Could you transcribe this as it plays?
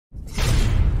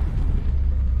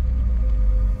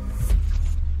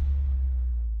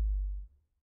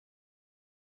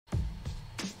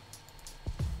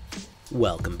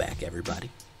Welcome back, everybody,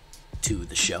 to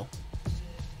the show.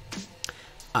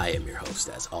 I am your host,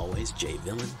 as always, Jay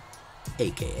Villain,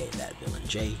 aka That Villain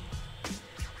J,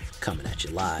 coming at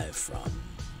you live from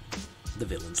the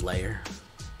Villain's Lair.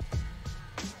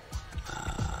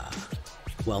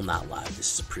 Well, not live,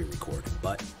 this is a pre-recording,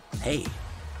 but hey,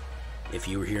 if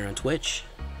you were here on Twitch,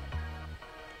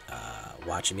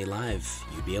 watching me live,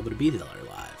 you'd be able to be there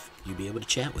live. You'd be able to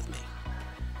chat with me.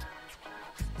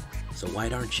 So why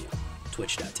aren't you?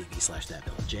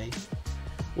 Twitch.tv/ThatVillainJ.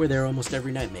 We're there almost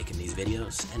every night making these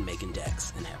videos and making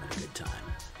decks and having a good time.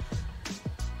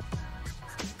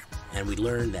 And we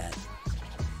learned that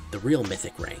the real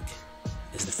mythic rank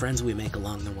is the friends we make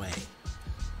along the way.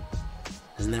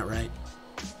 Isn't that right?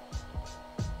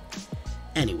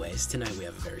 Anyways, tonight we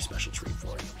have a very special treat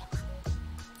for you.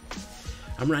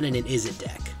 I'm running an Izzet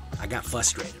deck. I got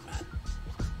frustrated, man.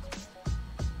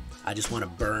 I just want to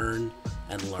burn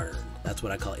and learn. That's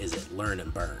what I call Izzet, learn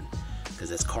and burn.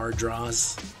 Because it's card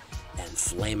draws and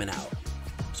flaming out.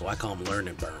 So I call them learn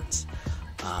and burns.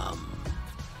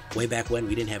 Way back when,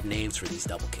 we didn't have names for these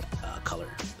double color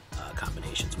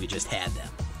combinations. We just had them.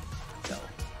 So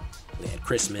we had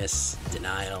Christmas,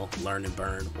 Denial, Learn and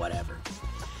Burn, whatever.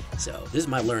 So this is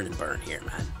my learn and burn here,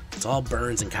 man. It's all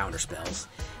burns and counter spells.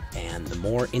 And the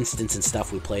more instants and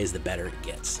stuff we play, the better it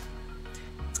gets.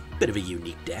 It's a bit of a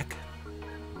unique deck.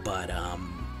 But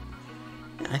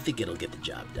I think it'll get the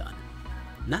job done.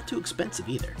 Not too expensive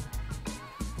either.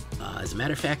 As a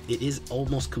matter of fact, it is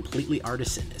almost completely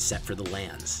Artisan, except for the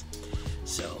lands.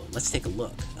 So let's take a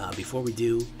look. Before we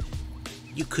do,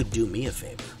 you could do me a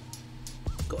favor.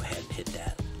 Go ahead and hit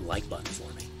that like button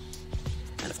for me.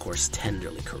 And of course,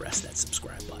 tenderly caress that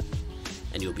subscribe button.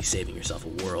 And you'll be saving yourself a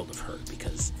world of hurt,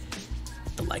 because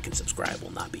the like and subscribe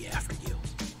will not be after you.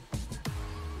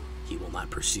 He will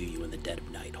not pursue you in the dead of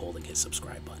night holding his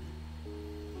subscribe button.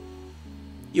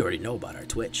 You already know about our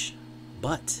Twitch,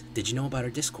 but did you know about our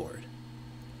Discord?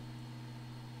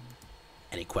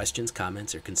 Any questions,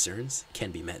 comments, or concerns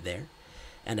can be met there,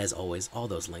 and as always, all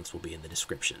those links will be in the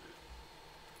description.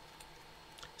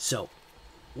 So,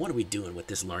 what are we doing with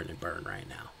this learn and burn right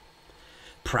now?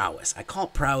 Prowess. I call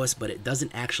it Prowess, but it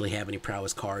doesn't actually have any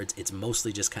Prowess cards. It's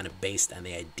mostly just kind of based on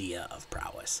the idea of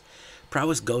Prowess.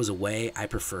 Prowess goes away. I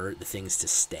prefer the things to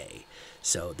stay.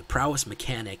 So the Prowess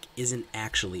mechanic isn't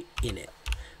actually in it,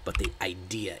 but the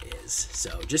idea is.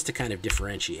 So just to kind of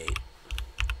differentiate,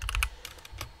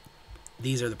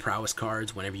 these are the Prowess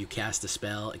cards. Whenever you cast a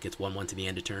spell, it gets 1/1 to the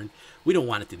end of turn. We don't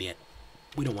want it to the end.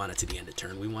 We don't want it to the end of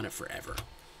turn. We want it forever.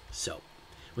 So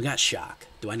we got Shock.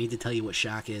 Do I need to tell you what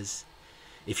Shock is?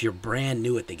 If you're brand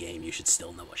new at the game, you should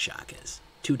still know what Shock is.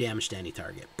 2 damage to any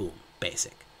target. Boom.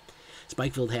 Basic.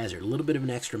 Spike-Filled Hazard. A little bit of an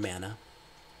extra mana.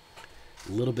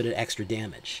 A little bit of extra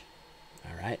damage.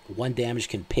 Alright. 1 damage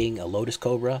can ping a Lotus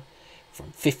Cobra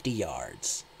from 50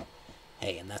 yards.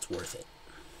 Hey, and that's worth it.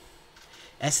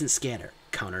 Essence Scatter.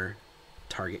 Counter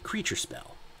target creature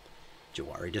spell.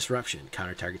 Jwari Disruption.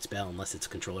 Counter target spell unless its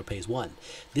controller pays 1.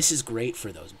 This is great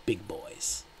for those big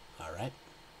boys. Alright.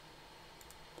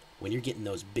 When you're getting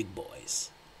those big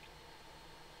boys.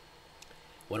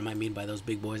 What do I mean by those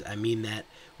big boys? I mean that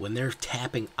when they're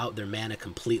tapping out their mana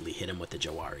completely, hit them with the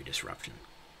Jwari Disruption.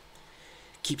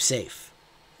 Keep safe.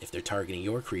 If they're targeting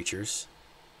your creatures,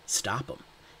 stop them,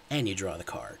 and you draw the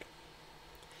card.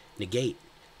 Negate.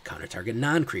 Counter target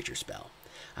non-creature spell.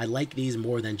 I like these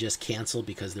more than just cancel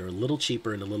because they're a little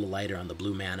cheaper and a little lighter on the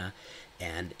blue mana.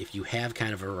 And if you have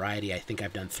kind of a variety, I think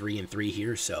I've done 3 and 3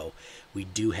 here, so we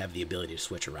do have the ability to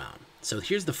switch around. So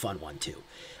here's the fun one too.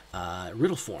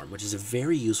 Riddleform, which is a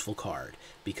very useful card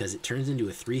because it turns into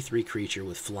a 3/3 creature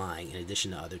with flying in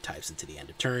addition to other types until the end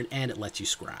of turn, and it lets you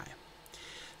scry.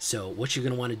 So what you're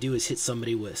going to want to do is hit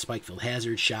somebody with Spike-Filled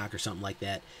Hazard, Shock, or something like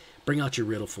that. Bring out your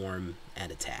Riddleform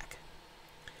and attack.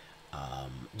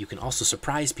 You can also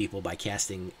surprise people by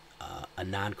casting a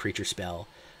non-creature spell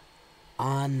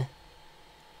on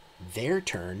their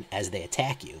turn as they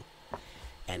attack you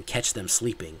and catch them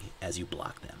sleeping as you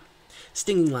block them.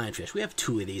 Stinging Lionfish. We have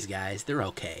 2 of these guys. They're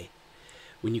okay.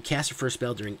 When you cast your first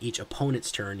spell during each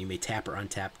opponent's turn, you may tap or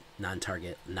untap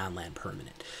non-target, non-land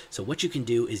permanent. So what you can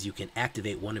do is you can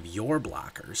activate one of your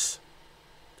blockers,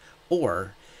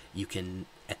 or you can,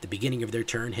 at the beginning of their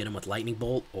turn, hit them with Lightning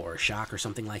Bolt or Shock or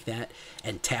something like that,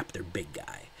 and tap their big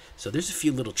guy. So there's a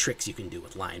few little tricks you can do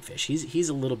with Lionfish. He's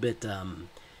a little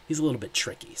bit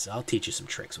tricky, so I'll teach you some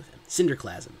tricks with him.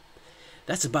 Cinderclasm.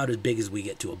 That's about as big as we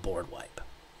get to a board wipe.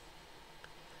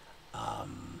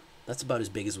 That's about as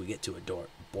big as we get to a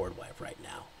board wipe right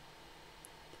now.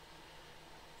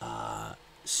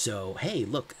 So, hey,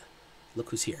 look. Look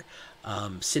who's here.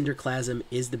 Cinderclasm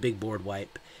is the big board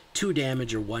wipe. 2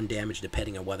 damage or 1 damage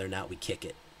depending on whether or not we kick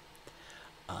it.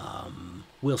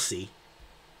 We'll see.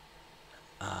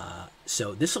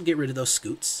 So this will get rid of those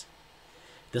scoots.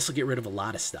 This will get rid of a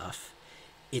lot of stuff.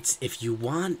 It's if you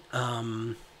want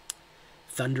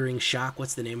Thundering Shock.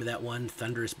 What's the name of that one?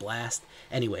 Thunderous Blast.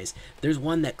 Anyways, there's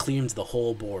one that cleans the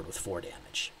whole board with 4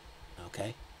 damage.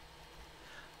 Okay.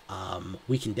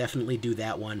 We can definitely do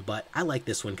that one, but I like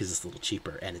this one because it's a little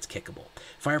cheaper and it's kickable.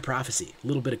 Fire Prophecy. A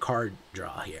little bit of card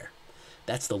draw here.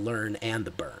 That's the learn and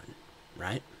the burn,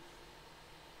 right?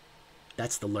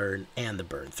 That's the learn and the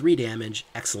burn. 3 damage,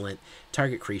 excellent.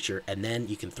 Target creature, and then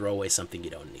you can throw away something you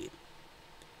don't need.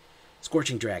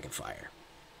 Scorching Dragonfire.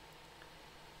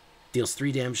 Deals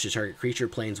 3 damage to target creature,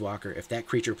 planeswalker. If that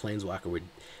creature, planeswalker, would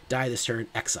die this turn,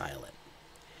 exile it.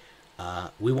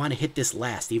 We want to hit this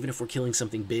last. Even if we're killing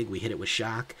something big, we hit it with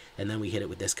shock, and then we hit it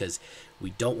with this because we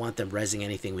don't want them rezzing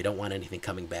anything. We don't want anything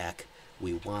coming back.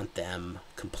 We want them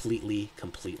completely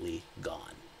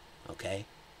gone. Okay?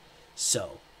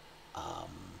 So,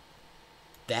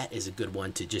 that is a good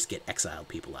one to just get exiled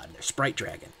people out of there. Sprite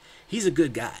Dragon. He's a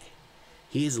good guy.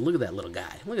 He is. Look at that little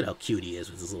guy. Look at how cute he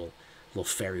is with his little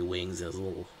fairy wings and his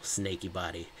little snaky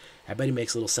body. I bet he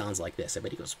makes little sounds like this. I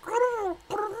bet he goes...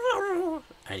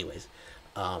 Anyways,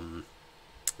 that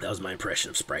was my impression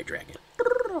of Sprite Dragon.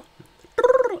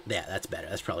 Yeah, that's better.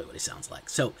 That's probably what he sounds like.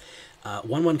 So,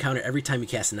 1/1 counter every time you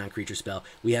cast a non-creature spell.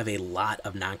 We have a lot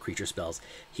of non-creature spells.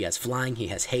 He has flying. He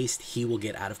has haste. He will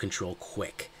get out of control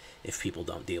quick if people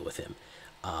don't deal with him.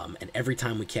 And every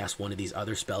time we cast one of these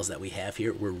other spells that we have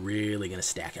here, we're really going to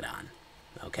stack it on.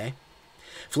 Okay?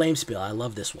 Flame Spill. I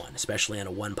love this one, especially on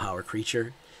a 1-power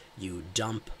creature. You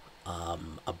dump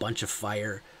a bunch of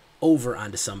fire over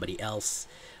onto somebody else,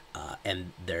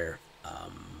 and the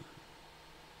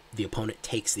opponent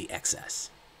takes the excess.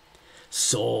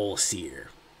 Soul Sear.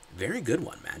 Very good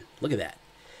one, man. Look at that.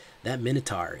 That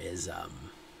Minotaur is,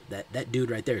 that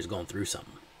dude right there is going through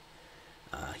something.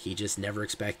 He just never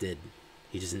expected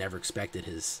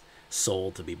his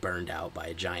soul to be burned out by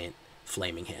a giant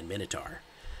flaming hand Minotaur.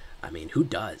 I mean, who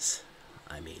does?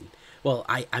 I mean, well,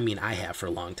 I have for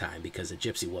a long time because a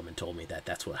gypsy woman told me that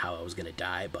that's how I was going to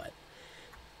die, but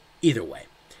either way.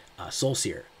 Soul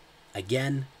Sear.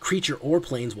 Again, creature or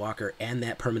planeswalker, and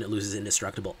that permanent loses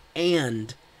indestructible.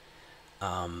 And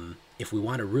if we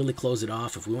want to really close it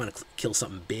off, if we want to kill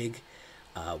something big,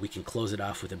 we can close it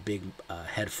off with a big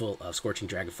head full of Scorching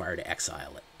Dragonfire to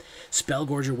exile it.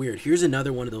 Spellgorger Weird. Here's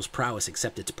another one of those prowess,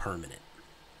 except it's permanent.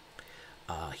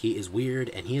 He is weird,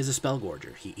 and he is a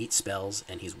Spellgorger. He eats spells,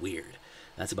 and he's weird.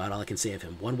 That's about all I can say of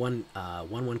him.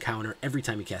 1/1 counter every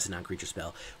time you cast a non-creature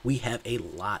spell. We have a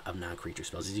lot of non-creature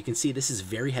spells. As you can see, this is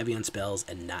very heavy on spells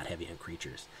and not heavy on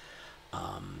creatures.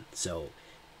 So,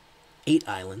 8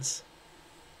 islands.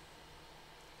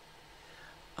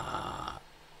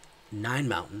 9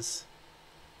 mountains.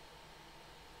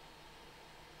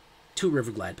 2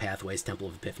 Riverglide Pathways, Temple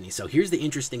of Epiphany. So here's the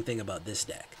interesting thing about this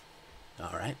deck.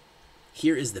 Alright?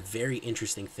 Here is the very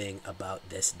interesting thing about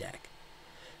this deck.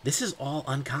 This is all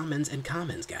uncommons and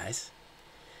commons, guys.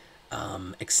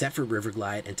 Except for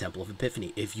Riverglide and Temple of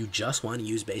Epiphany. If you just want to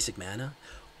use basic mana,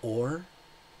 or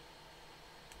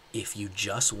if you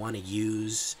just want to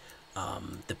use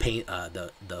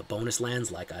the bonus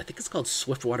lands, like I think it's called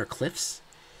Swiftwater Cliffs,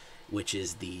 which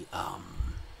is the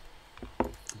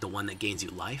one that gains you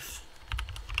life.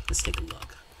 Let's take a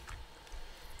look.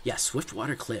 Yeah,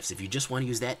 Swiftwater Cliffs. If you just want to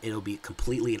use that, it'll be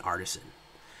completely an Artisan.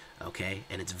 Okay?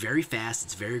 And it's very fast,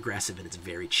 it's very aggressive, and it's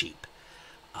very cheap.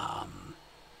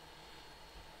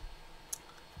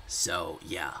 So,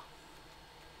 yeah.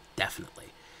 Definitely.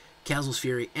 Casual's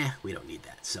Fury, we don't need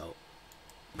that. So,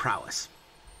 Prowess.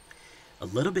 A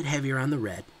little bit heavier on the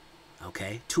red.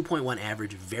 Okay? 2.1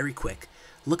 average, very quick.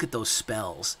 Look at those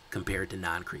spells compared to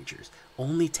non-creatures.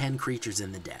 Only 10 creatures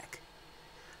in the deck.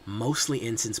 Mostly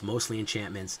instants, mostly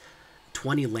enchantments,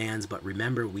 20 lands, but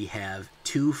remember we have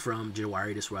 2 from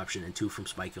Jwari Disruption and 2 from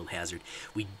Spikefield Hazard.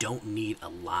 We don't need a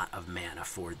lot of mana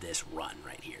for this run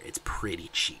right here. It's pretty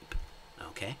cheap.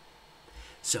 Okay?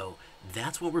 So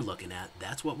that's what we're looking at.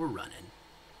 That's what we're running.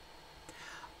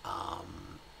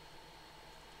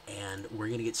 And we're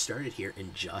going to get started here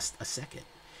in just a second.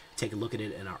 Take a look at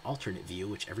it in our alternate view,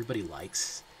 which everybody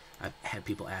likes. I've had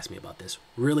people ask me about this.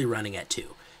 Really running at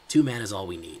 2. 2 mana is all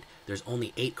we need. There's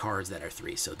only 8 cards that are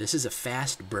 3. So this is a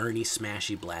fast, burny,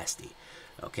 smashy, blasty.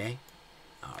 Okay?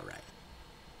 Alright.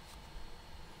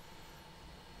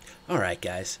 Alright,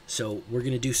 guys. So we're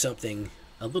going to do something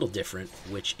a little different,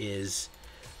 which is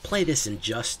play this in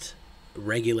just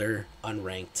regular,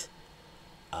 unranked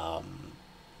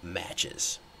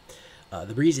matches.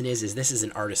 The reason is this is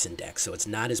an Artisan deck, so it's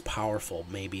not as powerful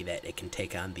maybe that it can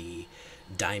take on the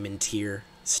Diamond tier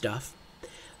stuff.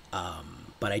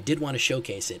 But I did want to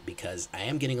showcase it because I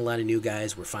am getting a lot of new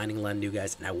guys, we're finding a lot of new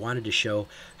guys, and I wanted to show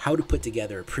how to put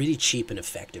together a pretty cheap and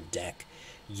effective deck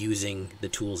using the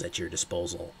tools at your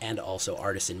disposal, and also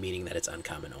Artisan, meaning that it's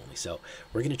uncommon only. So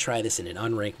we're going to try this in an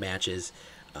unranked matches,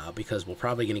 because we're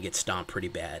probably going to get stomped pretty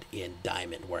bad in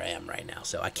Diamond where I am right now.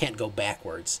 So I can't go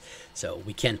backwards, so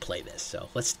we can play this. So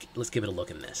let's give it a look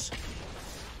in this.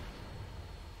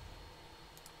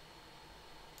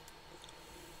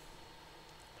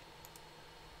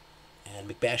 And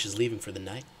McBash is leaving for the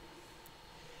night,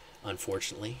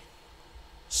 unfortunately.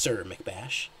 Sir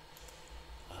McBash.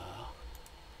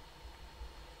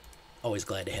 Always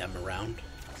glad to have him around.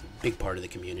 He's a big part of the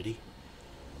community.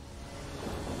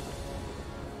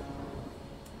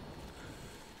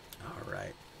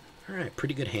 Alright,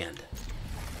 pretty good hand.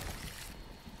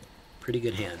 Pretty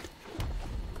good hand.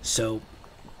 So,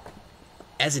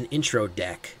 as an intro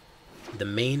deck, the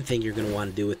main thing you're going to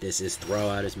want to do with this is throw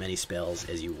out as many spells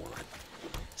as you want.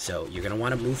 So, you're going to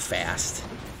want to move fast,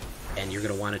 and you're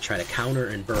going to want to try to counter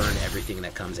and burn everything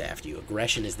that comes after you.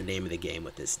 Aggression is the name of the game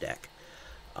with this deck.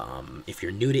 If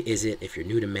you're new to Izzet, if you're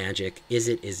new to Magic, this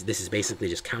is basically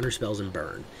just counter spells and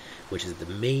burn, which is the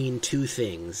main two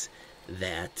things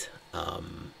that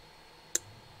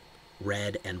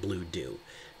red and blue do.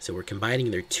 So we're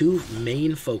combining their two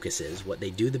main focuses, what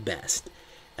they do the best,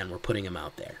 and we're putting them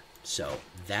out there. So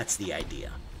that's the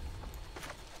idea.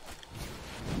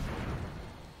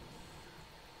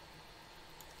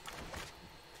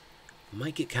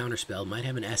 Might get counterspelled, might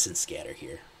have an Essence Scatter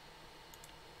here.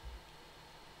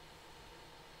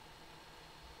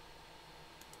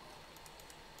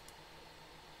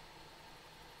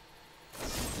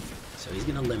 So he's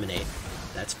going to eliminate.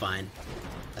 That's fine.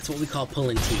 That's what we call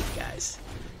pulling teeth, guys.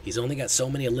 He's only got so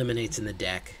many eliminates in the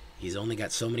deck. He's only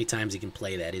got so many times he can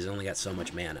play that. He's only got so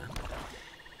much mana.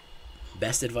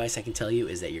 Best advice I can tell you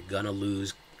is that you're going to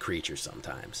lose creatures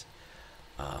sometimes.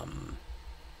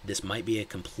 This might be a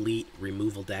complete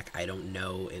removal deck. I don't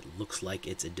know. It looks like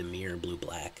it's a Dimir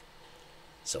blue-black.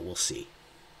 So we'll see.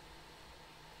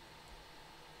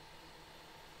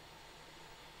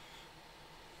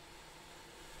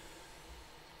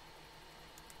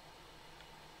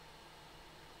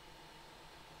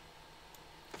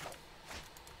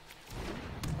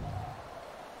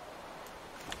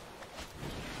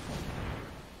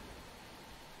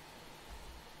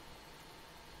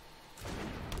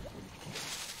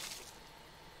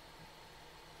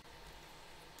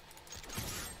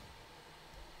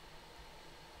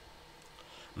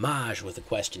 Maj with a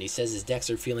question. He says his decks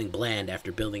are feeling bland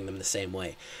after building them the same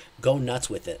way. Go nuts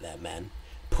with it, that man.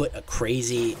 Put a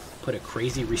crazy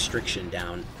restriction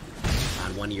down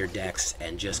on one of your decks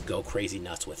and just go crazy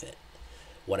nuts with it.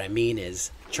 What I mean is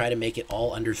try to make it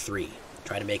all under 3.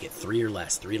 Try to make it 3 or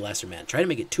less, 3 lesser mana. Try to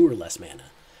make it 2 or less mana.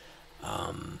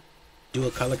 Do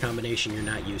a color combination you're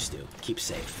not used to. Keep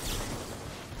safe.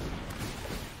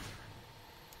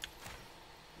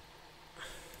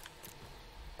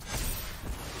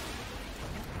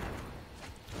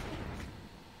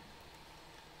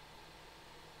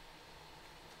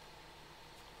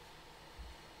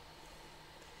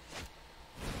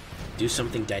 Do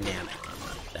something dynamic.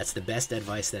 That's the best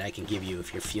advice that I can give you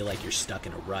if you feel like you're stuck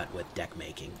in a rut with deck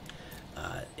making.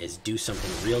 Is do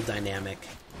something real dynamic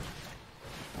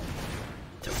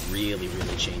to really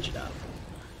change it up.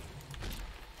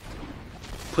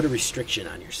 Put a restriction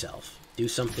on yourself. Do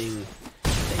something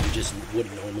that you just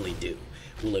wouldn't normally do.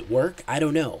 Will it work? I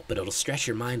don't know, but it'll stretch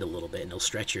your mind a little bit, and it'll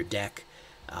stretch your deck,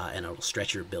 and it'll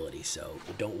stretch your ability, so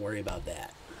don't worry about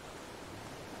that.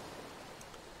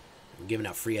 I'm giving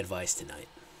out free advice tonight.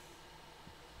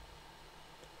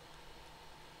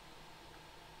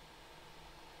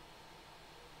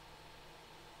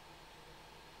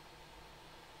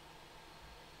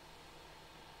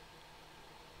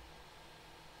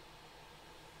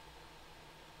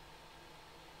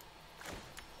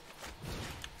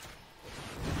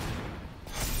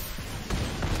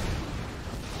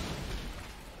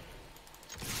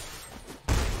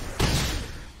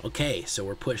 Okay, so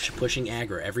we're pushing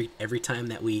aggro every time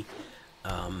that we,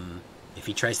 if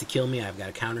he tries to kill me, I've got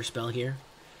a counter spell here.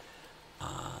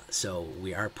 So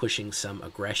we are pushing some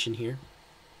aggression here.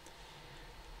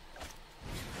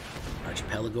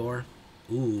 Archipelagor.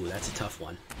 Ooh, that's a tough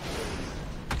one.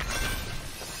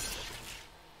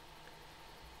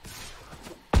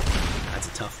 That's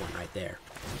a tough one right there.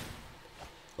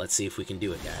 Let's see if we can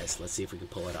do it, guys. Let's see if we can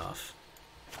pull it off.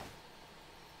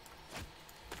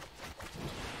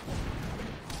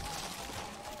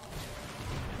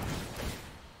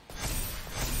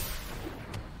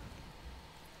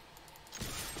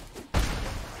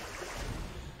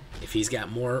 If he's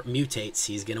got more mutates,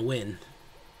 he's gonna win.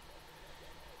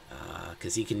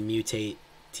 Because he can mutate,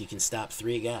 he can stop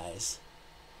 3 guys.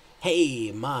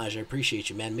 Hey, Maj, I appreciate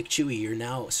you, man. McChewy, you're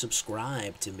now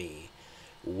subscribed to me.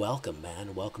 Welcome,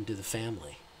 man. Welcome to the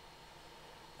family.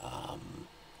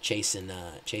 Chasing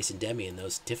Demi and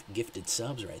those gifted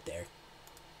subs right there.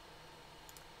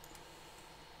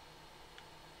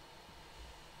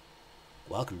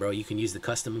 Welcome, bro. You can use the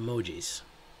custom emojis.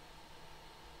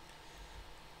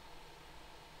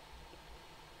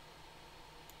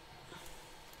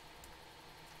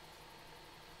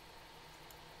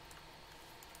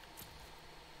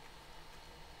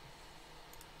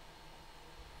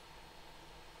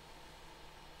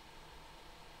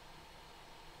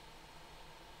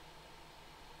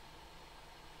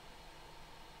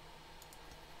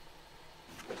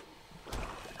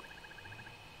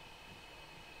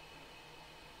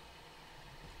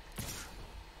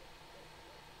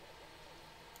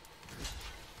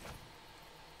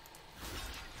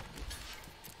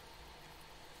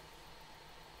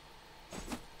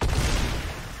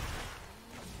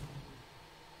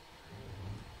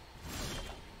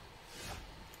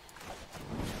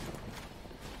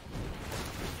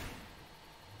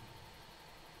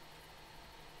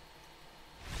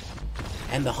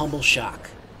 And the Humble Shock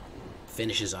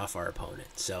finishes off our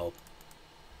opponent. So,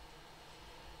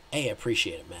 hey, I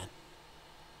appreciate it, man.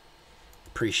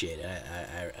 Appreciate it.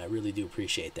 I really do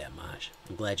appreciate that, Maj.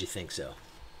 I'm glad you think so.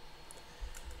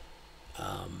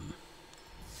 I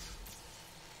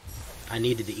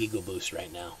needed the ego boost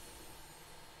right now.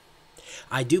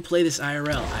 I do play this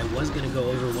IRL. I was going to go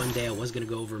over one day. I was going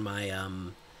to go over my...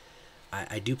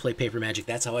 I do play Paper Magic.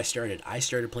 That's how I started. I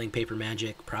started playing Paper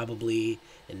Magic probably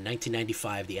in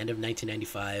 1995, the end of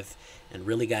 1995, and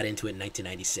really got into it in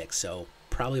 1996. So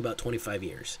probably about 25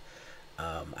 years.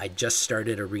 I just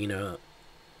started Arena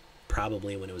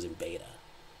probably when it was in beta.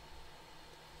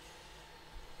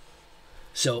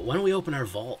 So why don't we open our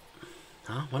vault?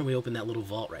 Huh? Why don't we open that little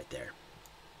vault right there?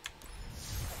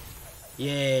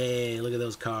 Yay! Look at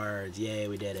those cards. Yay,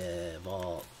 we did it.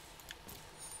 Vault.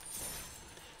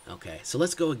 Okay, so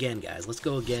let's go again, guys. Let's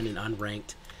go again in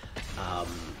unranked,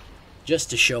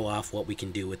 just to show off what we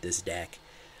can do with this deck.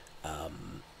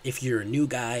 If you're a new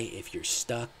guy, if you're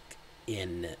stuck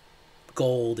in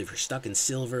gold, if you're stuck in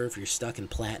silver, if you're stuck in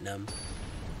platinum,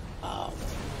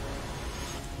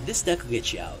 this deck will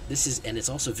get you out. And it's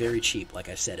also very cheap. Like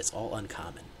I said, it's all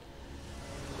uncommon.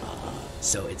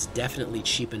 So it's definitely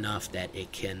cheap enough that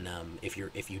it can, if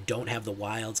you don't have the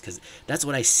wilds, because that's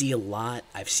what I see a lot.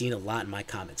 I've seen a lot in my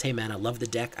comments. Hey man, I love the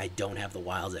deck. I don't have the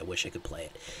wilds. I wish I could play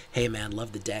it. Hey man,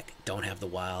 love the deck. Don't have the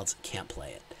wilds. Can't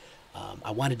play it. I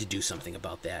wanted to do something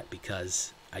about that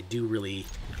because I do really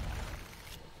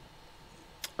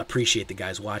appreciate the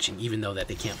guys watching, even though that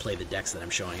they can't play the decks that I'm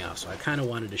showing off. So I kind of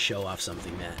wanted to show off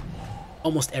something that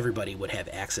almost everybody would have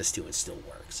access to and still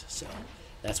works. So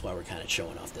that's why we're kind of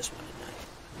showing off this one tonight.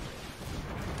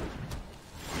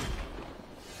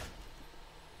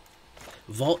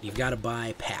 Vault, you've got to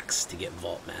buy packs to get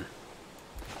Vault, man.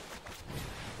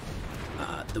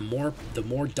 The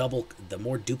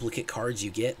more duplicate cards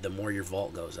you get, the more your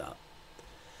Vault goes up.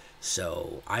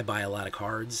 So I buy a lot of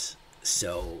cards.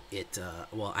 So it,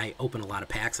 well, I open a lot of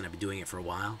packs, and I've been doing it for a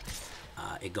while.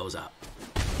 It goes up.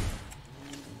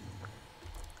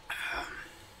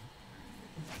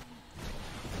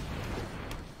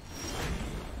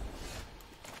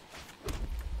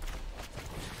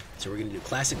 So we're going to do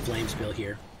Classic Flame Spill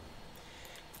here.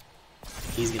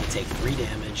 He's going to take 3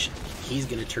 damage. He's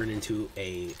going to turn into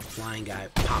a flying guy.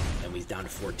 Pop. And he's down to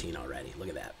 14 already. Look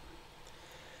at that.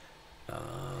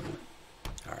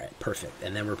 Alright, perfect.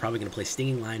 And then we're probably going to play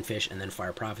Stinging Lionfish and then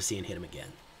Fire Prophecy and hit him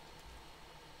again.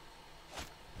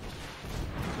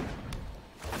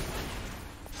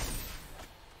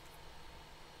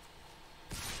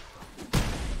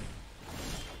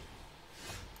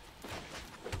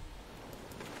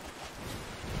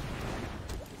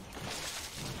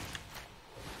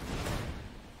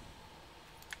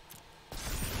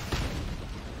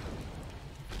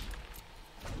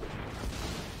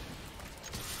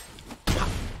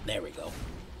 There we go.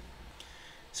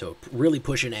 So really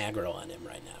pushing aggro on him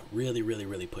right now. Really, really,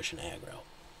 really pushing aggro.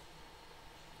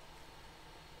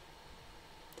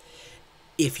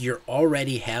 If you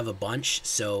already have a bunch,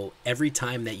 so every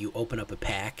time that you open up a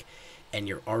pack and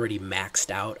you're already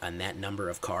maxed out on that number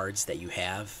of cards that you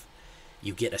have,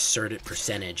 you get a certain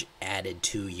percentage added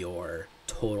to your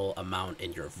total amount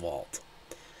in your vault.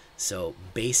 So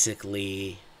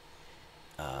basically,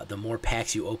 the more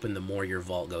packs you open, the more your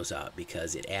vault goes up,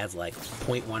 because it adds like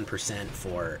 0.1%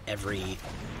 for every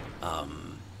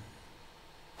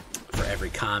for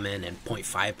every common and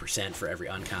 0.5% for every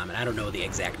uncommon. I don't know the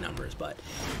exact numbers, but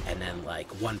and then like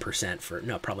 1% for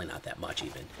no, probably not that much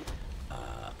even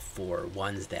for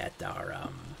ones that are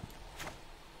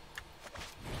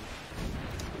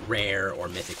rare or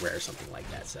mythic rare or something like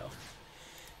that. So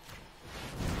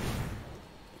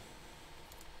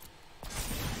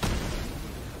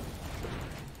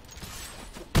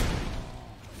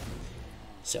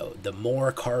the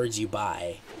more cards you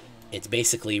buy, it's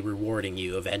basically rewarding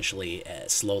you eventually,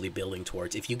 slowly building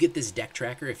towards. If you get this deck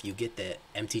tracker, if you get the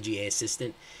MTGA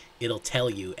Assistant, it'll tell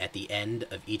you at the end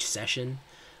of each session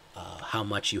how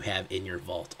much you have in your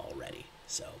vault already.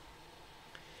 So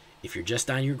if you're just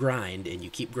on your grind and you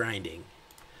keep grinding,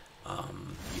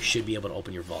 you should be able to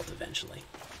open your vault eventually.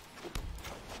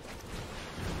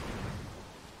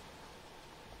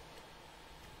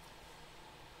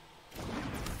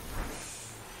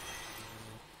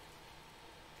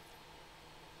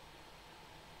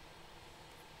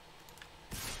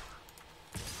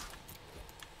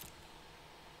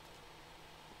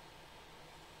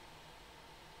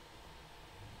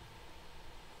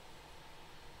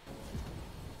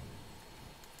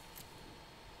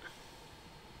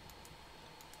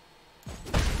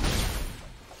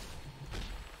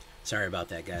 Sorry about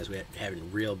that, guys. We're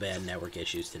having real bad network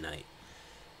issues tonight.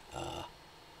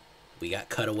 We got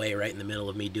cut away right in the middle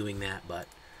of me doing that, but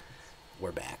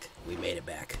we're back. We made it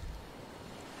back.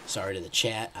 Sorry to the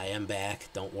chat. I am back.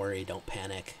 Don't worry. Don't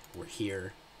panic. We're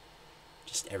here.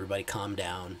 Just everybody calm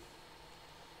down.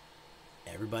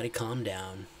 Everybody calm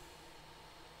down.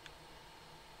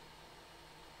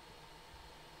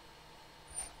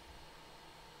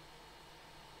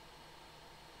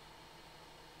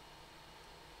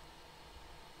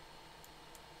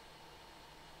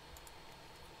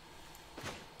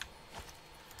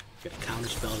 Gonna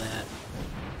counterspell that.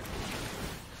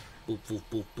 Boof, boof,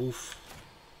 boof, boof.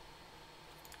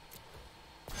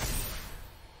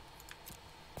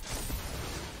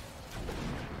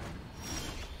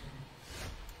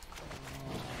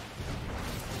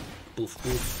 Boof,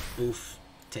 boof, boof.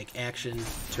 Take action,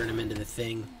 turn him into the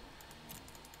thing.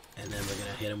 And then we're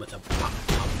gonna hit him with a pop,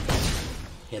 pop.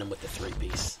 Hit him with the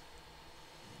 3-piece.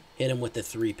 Hit him with the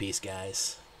 3-piece,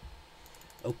 guys.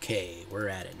 Okay, we're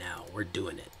at it now. We're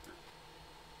doing it.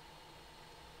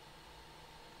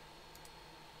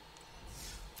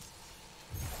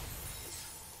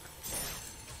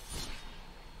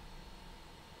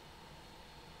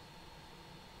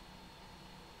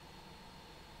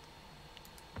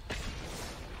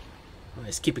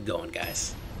 Let's keep it going,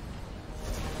 guys.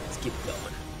 Let's keep it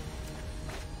going.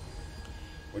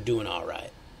 We're doing all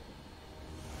right.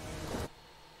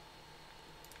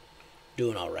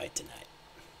 Doing all right tonight.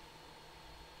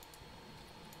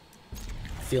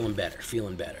 Feeling better,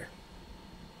 feeling better.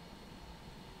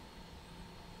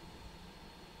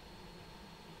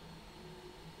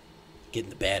 Getting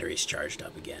the batteries charged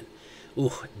up again.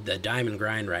 Ooh, the diamond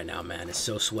grind right now, man, is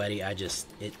so sweaty. It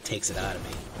takes it out of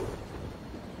me.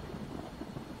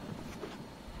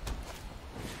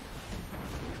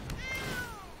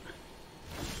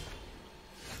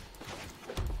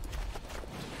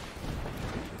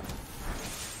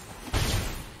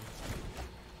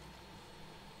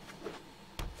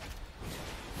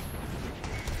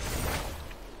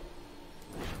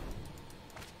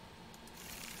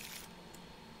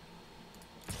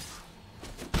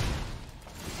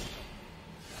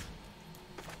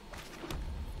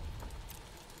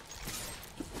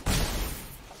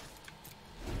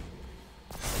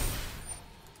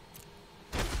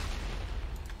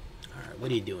 What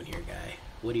are you doing here, guy?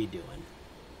 What are you doing?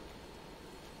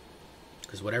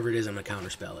 Because whatever it is, I'm going to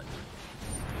counterspell it.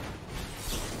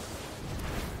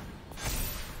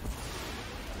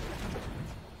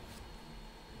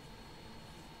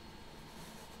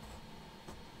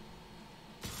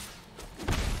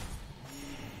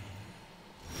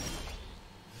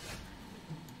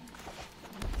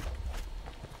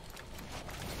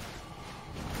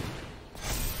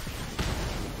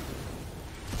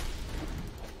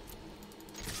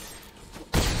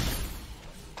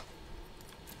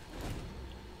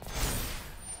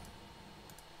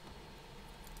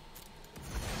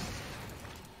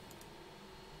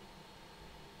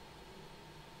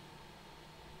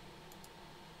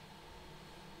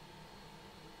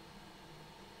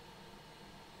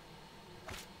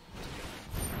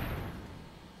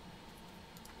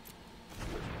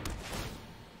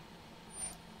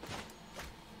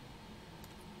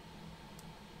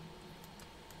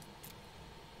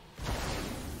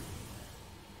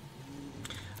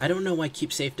 I don't know why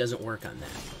Keep Safe doesn't work on that.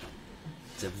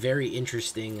 It's a very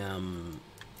interesting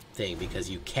thing, because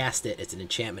you cast it, it's an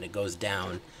enchantment, it goes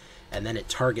down, and then it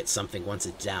targets something once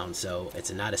it's down, so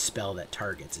it's not a spell that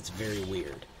targets. It's very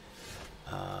weird.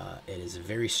 It is a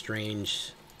very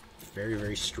strange,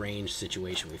 very strange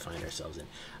situation we find ourselves in.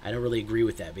 I don't really agree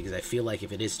with that, because I feel like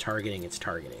if it is targeting, it's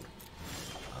targeting.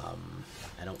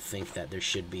 I don't think that there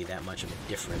should be that much of a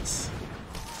difference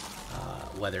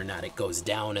whether or not it goes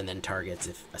down and then targets.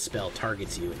 If a spell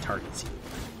targets you, it targets you.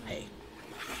 Hey,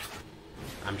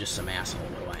 I'm just some asshole,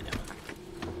 what do I know?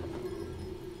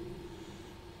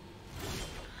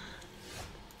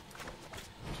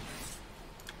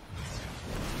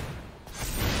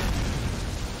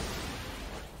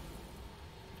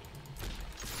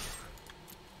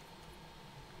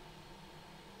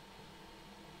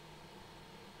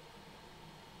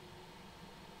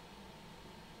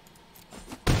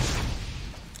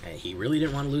 He really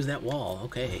didn't want to lose that wall.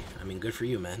 Okay, I mean, good for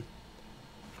you, man.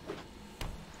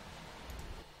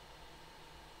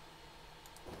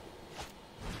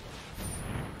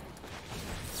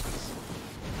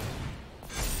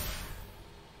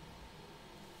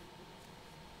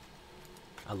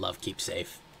 I love keep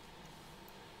safe.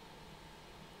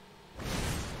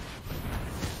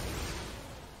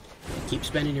 Keep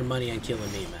spending your money on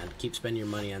killing me, man. Keep spending your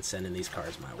money on sending these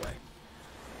cards my way.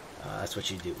 That's what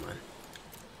you do, man.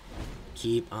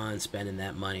 Keep on spending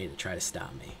that money to try to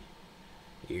stop me.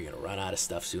 You're going to run out of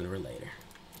stuff sooner or later.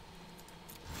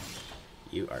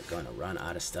 You are going to run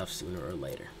out of stuff sooner or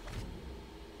later.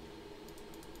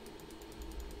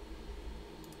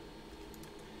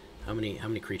 How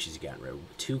many creatures you got in row?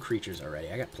 2 creatures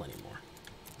already. I got plenty more.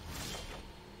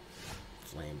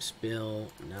 Flame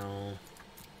Spill. No.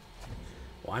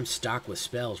 Well, I'm stocked with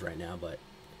spells right now, but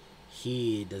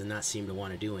he does not seem to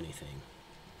want to do anything.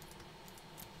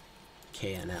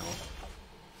 KNL.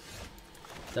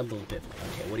 Double bit.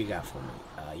 Okay, what do you got for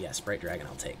me? Yeah, Sprite Dragon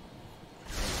I'll take.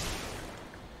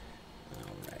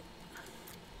 Alright.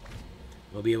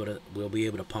 We'll be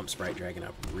able to pump Sprite Dragon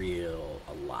up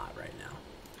a lot right now.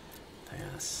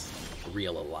 Pass. A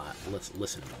lot. Let's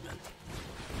listen to me, man.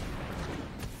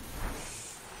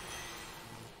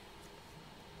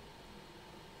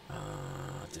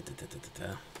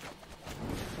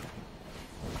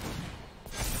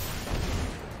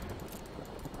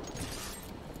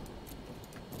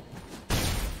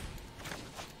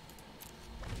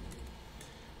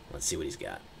 Let's see what he's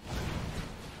got.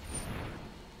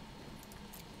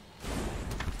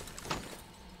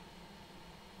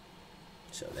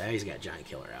 So there he's got Giant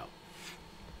Killer out.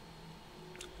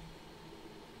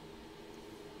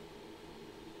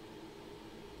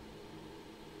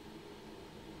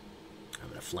 I'm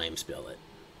gonna Flame Spill it.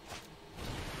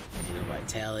 Inner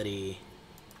Vitality.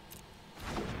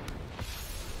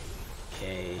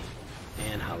 Okay.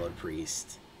 And Hallowed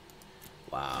Priest.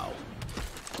 Wow.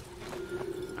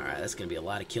 Alright, that's going to be a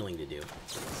lot of killing to do.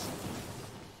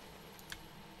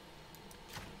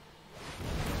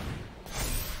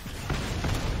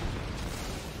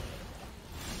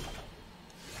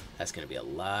 That's going to be a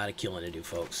lot of killing to do,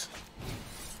 folks.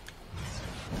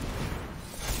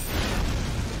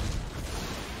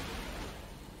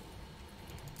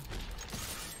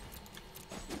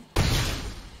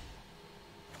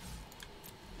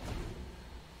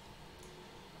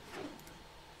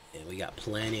 We got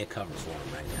plenty of cover for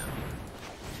him right now.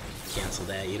 Cancel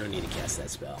that. You don't need to cast that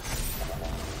spell.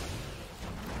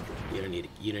 You don't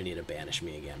need to banish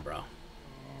me again, bro.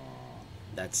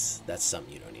 That's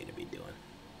something you don't need to be doing.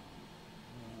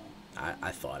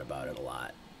 I thought about it a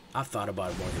lot. I've thought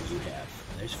about it more than you have.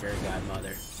 There's Fairy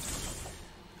Godmother.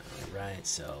 Alright,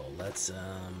 so let's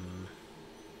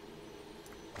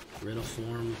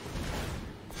Riddleform.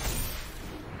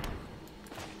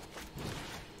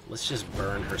 Let's just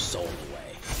burn her soul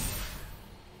away.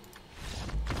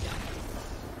 Yeah.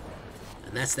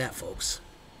 And that's that, folks.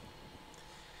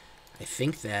 I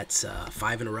think that's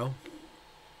 5 in a row.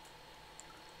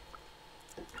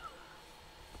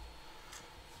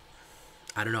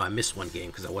 I don't know, I missed one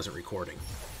game because I wasn't recording.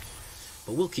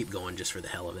 But we'll keep going just for the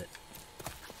hell of it.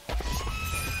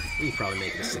 We can probably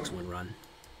make it a 6-win run.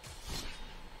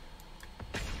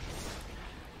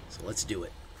 So let's do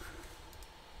it.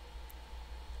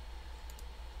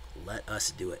 Let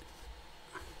us do it.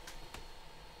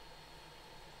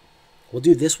 We'll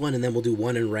do this one, and then we'll do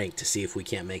one in rank to see if we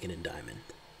can't make it in diamond.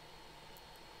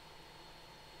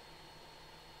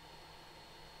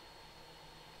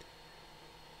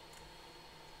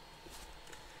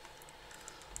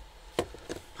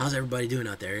 How's everybody doing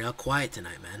out there? Y'all quiet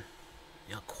tonight, man.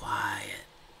 Y'all quiet.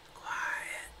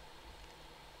 Quiet.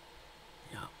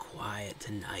 Y'all quiet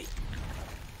tonight.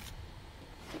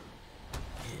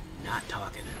 And not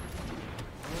talking.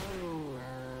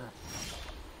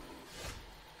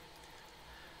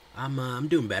 I'm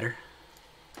doing better.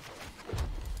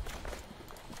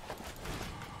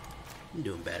 I'm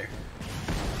doing better.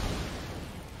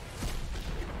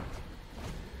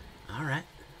 Alright.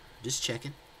 Just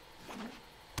checking.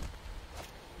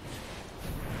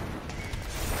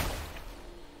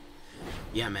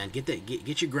 Yeah, man,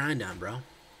 get your grind on, bro.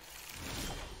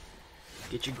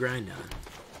 Get your grind on.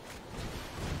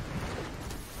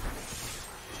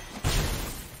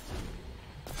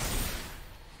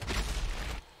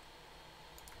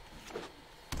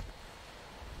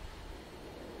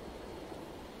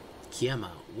 Kiema,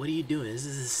 what are you doing? This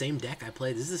is the same deck I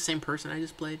played. This is the same person I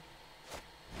just played.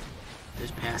 There's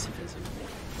pacifism.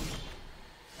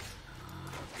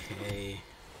 Okay.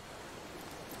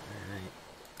 Alright.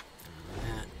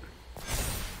 That.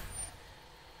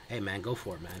 Hey man, go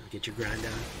for it, man. Get your grind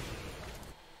on.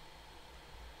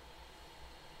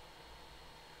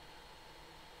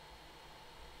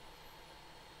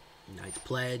 Knight's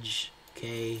Pledge.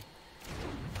 Okay.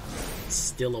 It's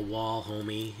still a wall,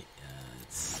 homie.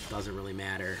 Doesn't really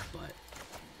matter, but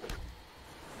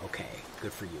okay,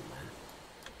 good for you,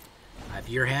 man. If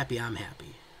you're happy, I'm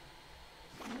happy.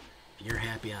 If you're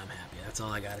happy, I'm happy. That's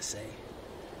all I gotta say.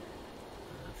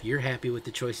 If you're happy with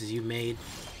the choices you've made,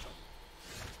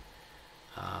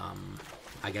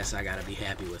 I guess I gotta be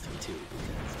happy with them too,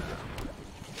 because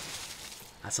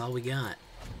that's all we got.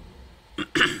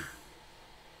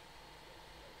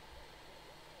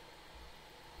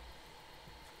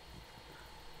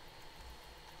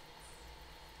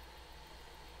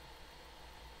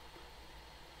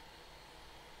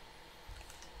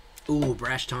 Ooh,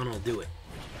 Brash Taunt will do it.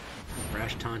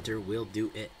 Brash Taunter will do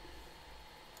it.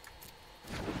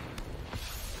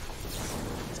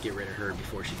 Let's get rid of her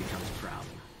before she becomes a problem.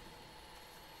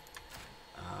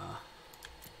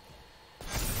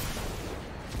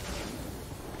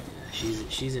 Yeah,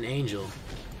 she's an angel.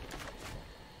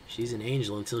 She's an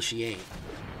angel until she ain't.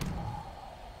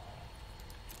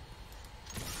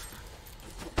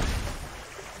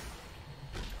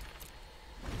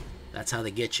 That's how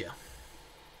they get you.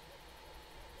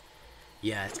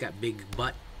 Yeah, it's got big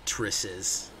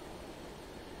buttresses.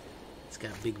 It's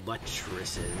got big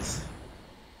buttresses.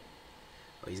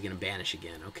 Oh, he's gonna banish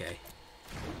again. Okay.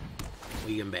 What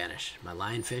are you gonna banish? My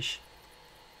lionfish?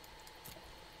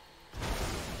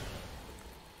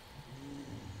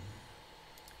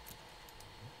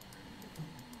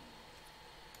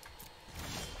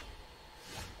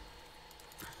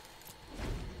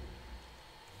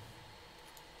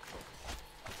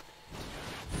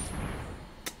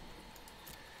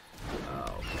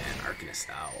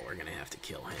 Oh, we're gonna have to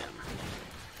kill him.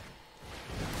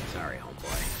 Sorry,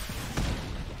 homeboy.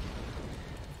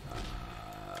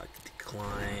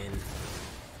 Decline.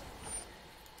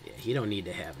 Yeah, he don't need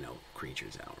to have no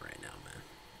creatures out right now, man.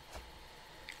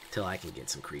 Till I can get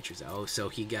some creatures out. Oh, so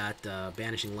he got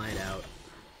Banishing Light out.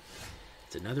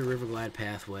 It's another Riverglide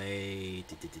Pathway.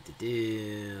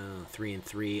 3 and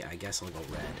 3. I guess I'll go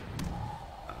red.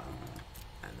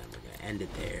 And then we're gonna end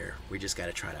it there. We just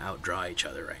gotta try to outdraw each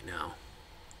other right now.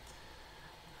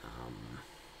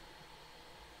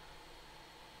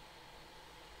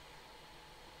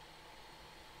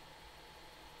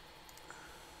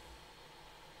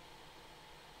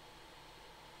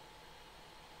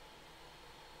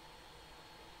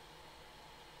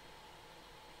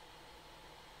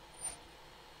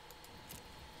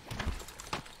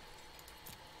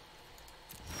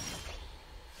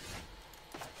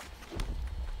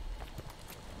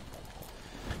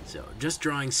 So, just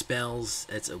drawing spells,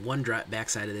 it's a one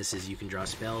backside of this is you can draw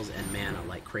spells and mana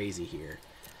like crazy here.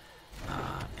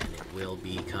 And it will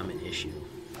become an issue.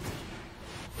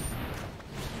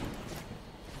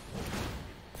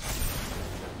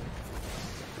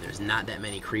 There's not that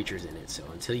many creatures in it, so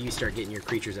until you start getting your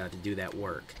creatures out to do that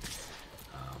work,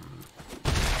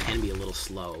 it can be a little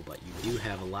slow, but you do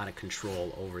have a lot of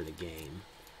control over the game.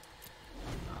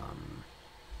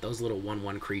 Those little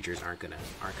 1/1 creatures aren't gonna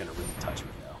really touch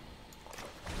me though.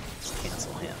 Just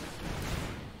cancel him.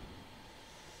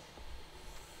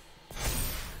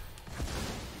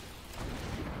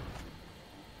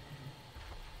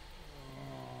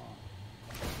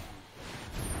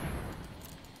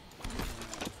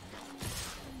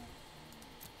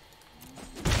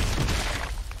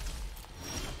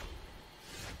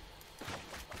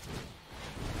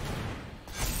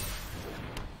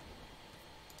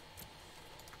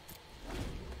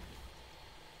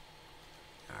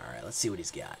 Let's see what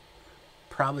he's got.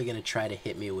 Probably going to try to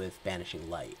hit me with Banishing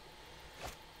Light.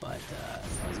 But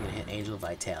I was going to hit Angel of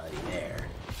Vitality there.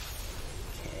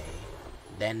 Okay.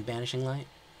 Then Banishing Light?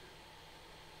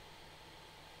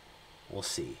 We'll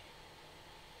see.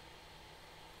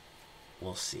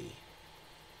 We'll see.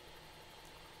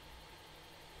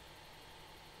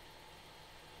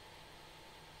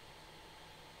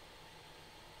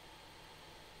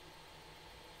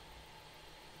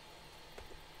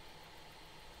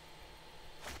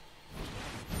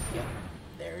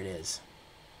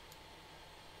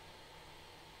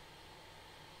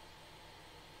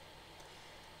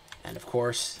 And of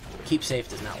course, Keep Safe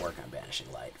does not work on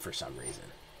Banishing Light for some reason.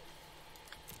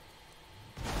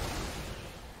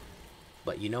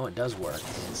 But you know it does work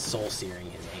is Soul Searing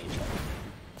his Angel.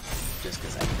 Just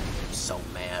because I'm so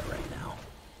mad right now.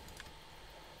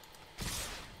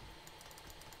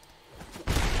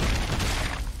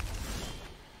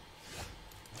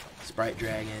 Sprite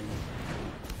Dragon.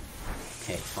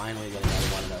 Okay, finally get another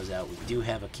one of those out. We do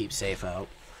have a Keep Safe out.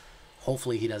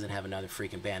 Hopefully he doesn't have another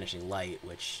freaking Banishing Light,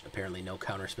 which apparently no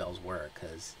counter spells work,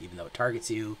 because even though it targets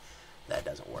you, that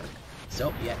doesn't work.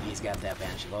 So, yeah, he's got that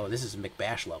Banishing. Oh, this is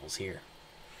McBash levels here.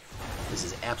 This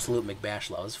is absolute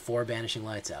McBash levels. 4 Banishing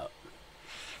Lights out.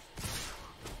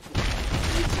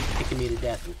 He's picking me to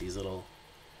death with these little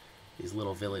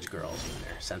village girls with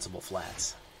their sensible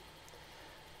flats.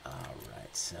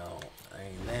 Alright, so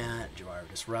adding that, Jwari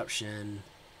Disruption.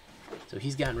 So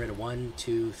he's gotten rid of 1,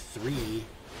 2, 3,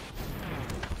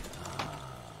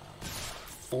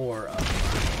 4 of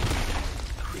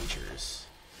my creatures.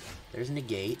 There's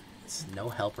Negate. It's no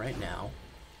help right now.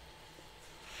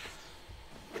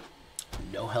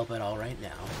 No help at all right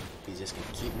now. He's just going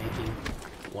to keep making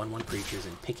 1/1 creatures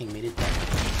and picking me to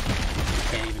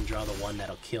death. He can't even draw the one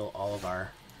that'll kill all of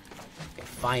our... Okay,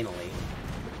 finally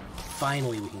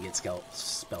we can get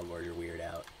Spellgorger Weird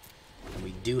out. And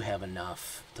we do have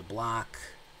enough to block.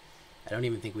 I don't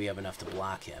even think we have enough to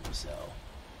block him, so...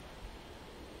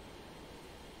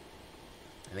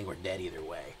 I think we're dead either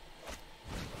way.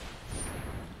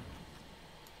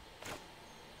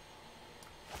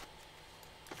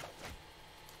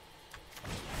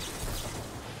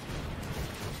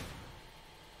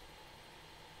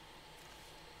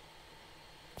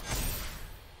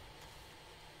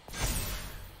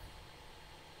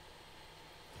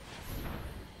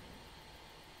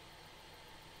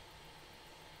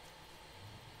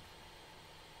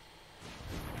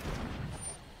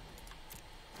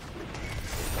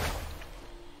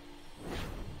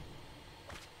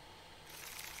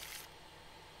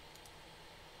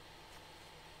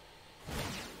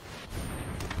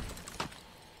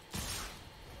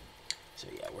 So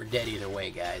yeah, we're dead either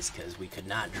way, guys, because we could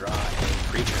not draw a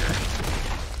creature.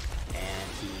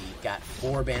 And he got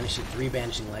 3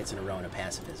 Banishing Lights in a row and a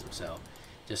pacifism, so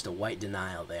just a white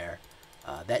denial there.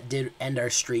 That did end our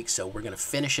streak, so we're going to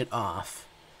finish it off.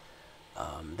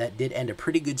 That did end a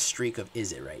pretty good streak of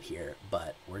Izzet right here,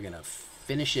 but we're going to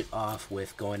finish it off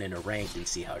with going into ranked and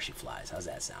see how she flies. How's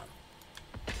that sound?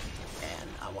 And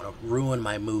I want to ruin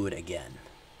my mood again.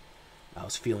 I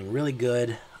was feeling really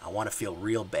good. I want to feel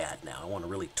real bad now. I want to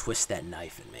really twist that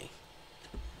knife in me.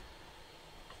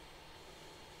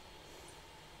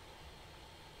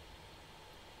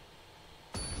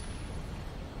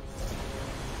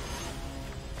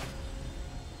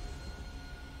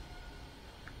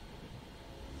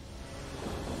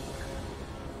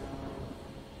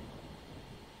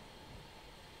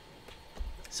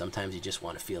 Sometimes you just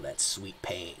want to feel that sweet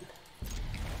pain.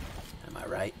 Am I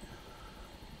right?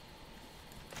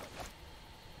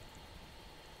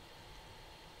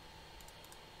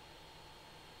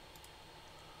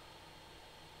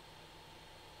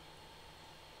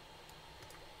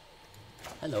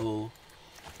 Hello,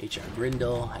 HR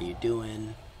Grindle, how you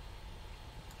doing?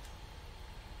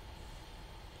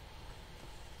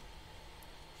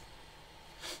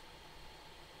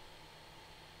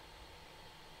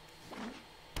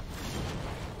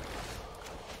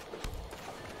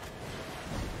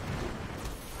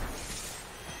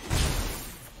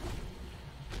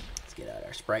 Let's get out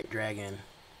our Sprite Dragon.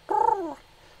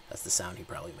 That's the sound he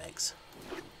probably makes.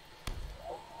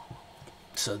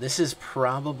 So this is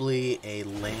probably a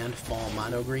landfall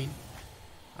mono green,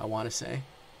 I want to say.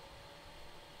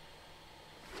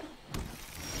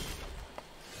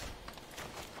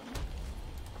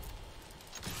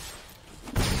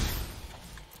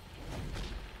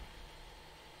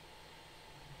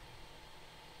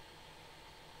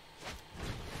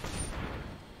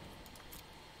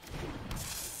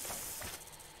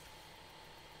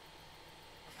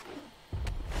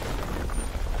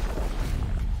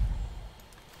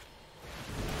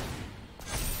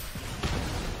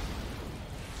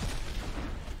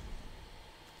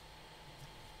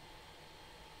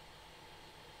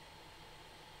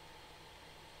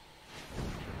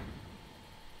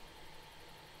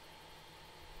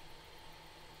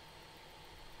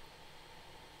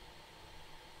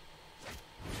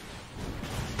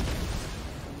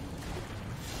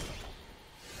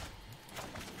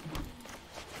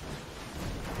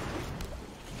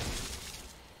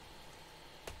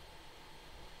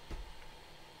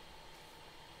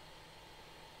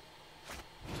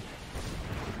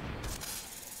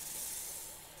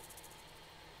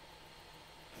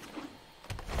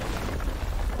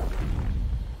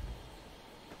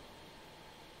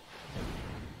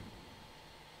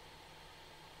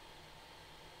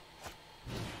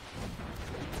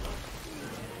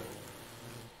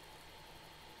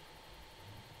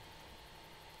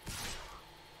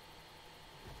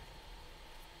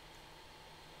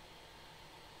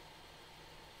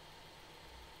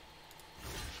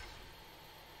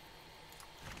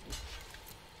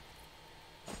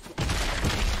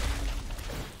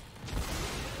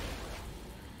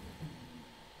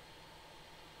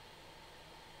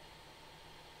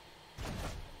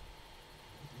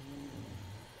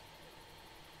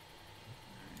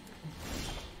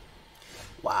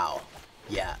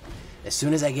 Yeah. As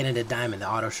soon as I get into Diamond, the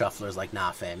auto shuffler's like,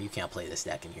 nah, fam, you can't play this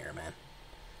deck in here, man.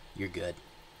 You're good.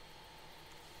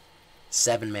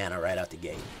 7 mana right out the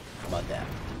gate. How about that?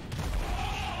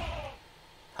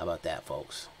 How about that,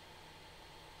 folks?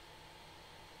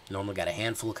 Normally got a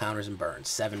handful of counters and burns.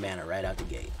 7 mana right out the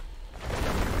gate.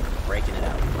 Breaking it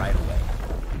out right away.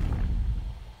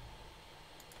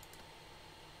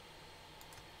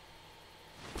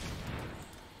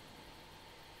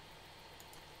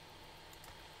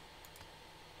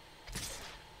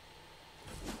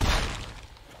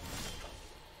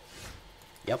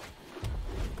 Yep.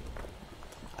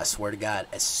 I swear to God,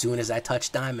 as soon as I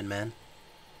touch Diamond, man,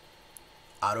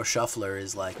 auto shuffler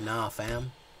is like, nah,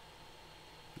 fam.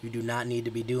 You do not need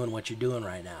to be doing what you're doing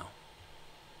right now.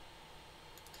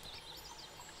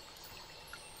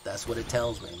 That's what it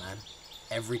tells me, man.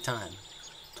 Every time.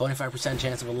 25%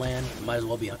 chance of a land, might as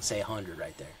well be, say, 100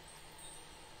 right there.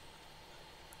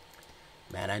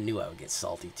 Man, I knew I would get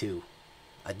salty, too.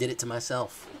 I did it to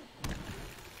myself.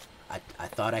 I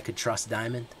thought I could trust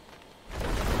Diamond. It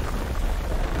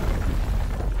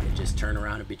just turned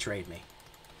around and betrayed me.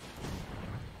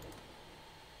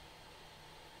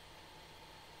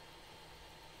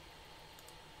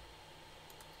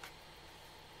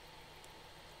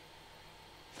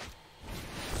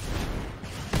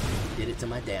 Did it to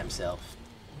my damn self.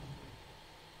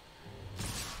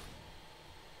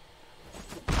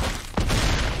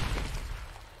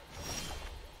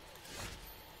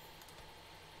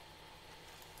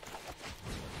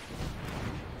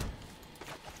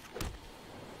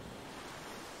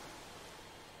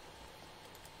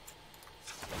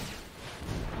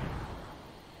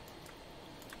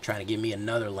 Trying to give me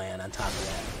another land on top of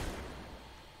that.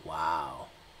 Wow.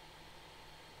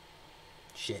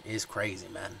 Shit is crazy,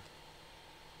 man.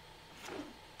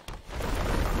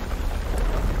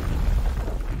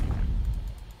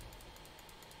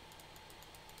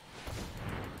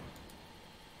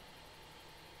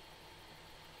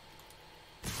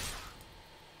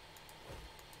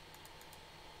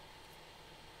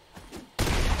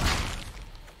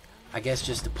 I guess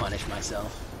just to punish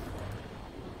myself.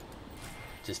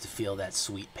 Just to feel that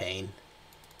sweet pain.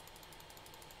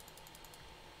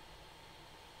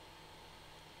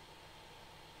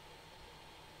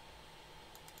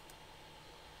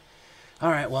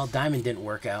 Alright, well, Diamond didn't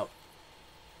work out.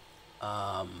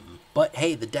 But,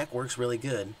 hey, the deck works really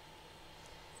good.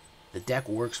 The deck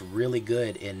works really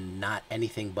good in not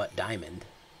anything but Diamond.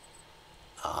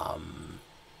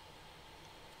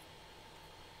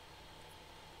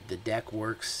 The deck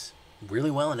works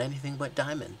really well in anything but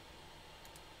Diamond.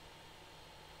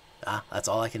 That's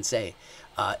all I can say.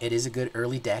 It is a good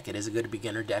early deck. It is a good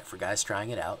beginner deck for guys trying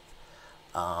it out.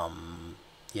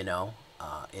 You know,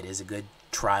 it is a good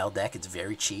trial deck. It's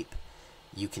very cheap.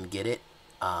 You can get it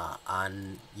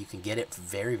you can get it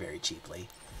very, very cheaply.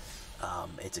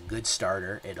 It's a good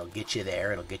starter. It'll get you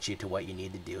there. It'll get you to what you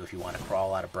need to do. If you want to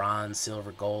crawl out of bronze,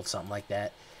 silver, gold, something like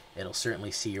that, it'll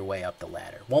certainly see your way up the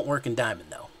ladder. Won't work in Diamond,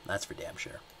 though. That's for damn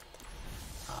sure.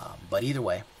 But either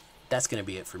way, that's going to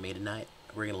be it for me tonight.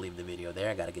 We're going to leave the video there.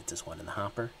 I got to get this one in the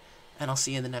hopper. And I'll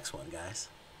see you in the next one, guys.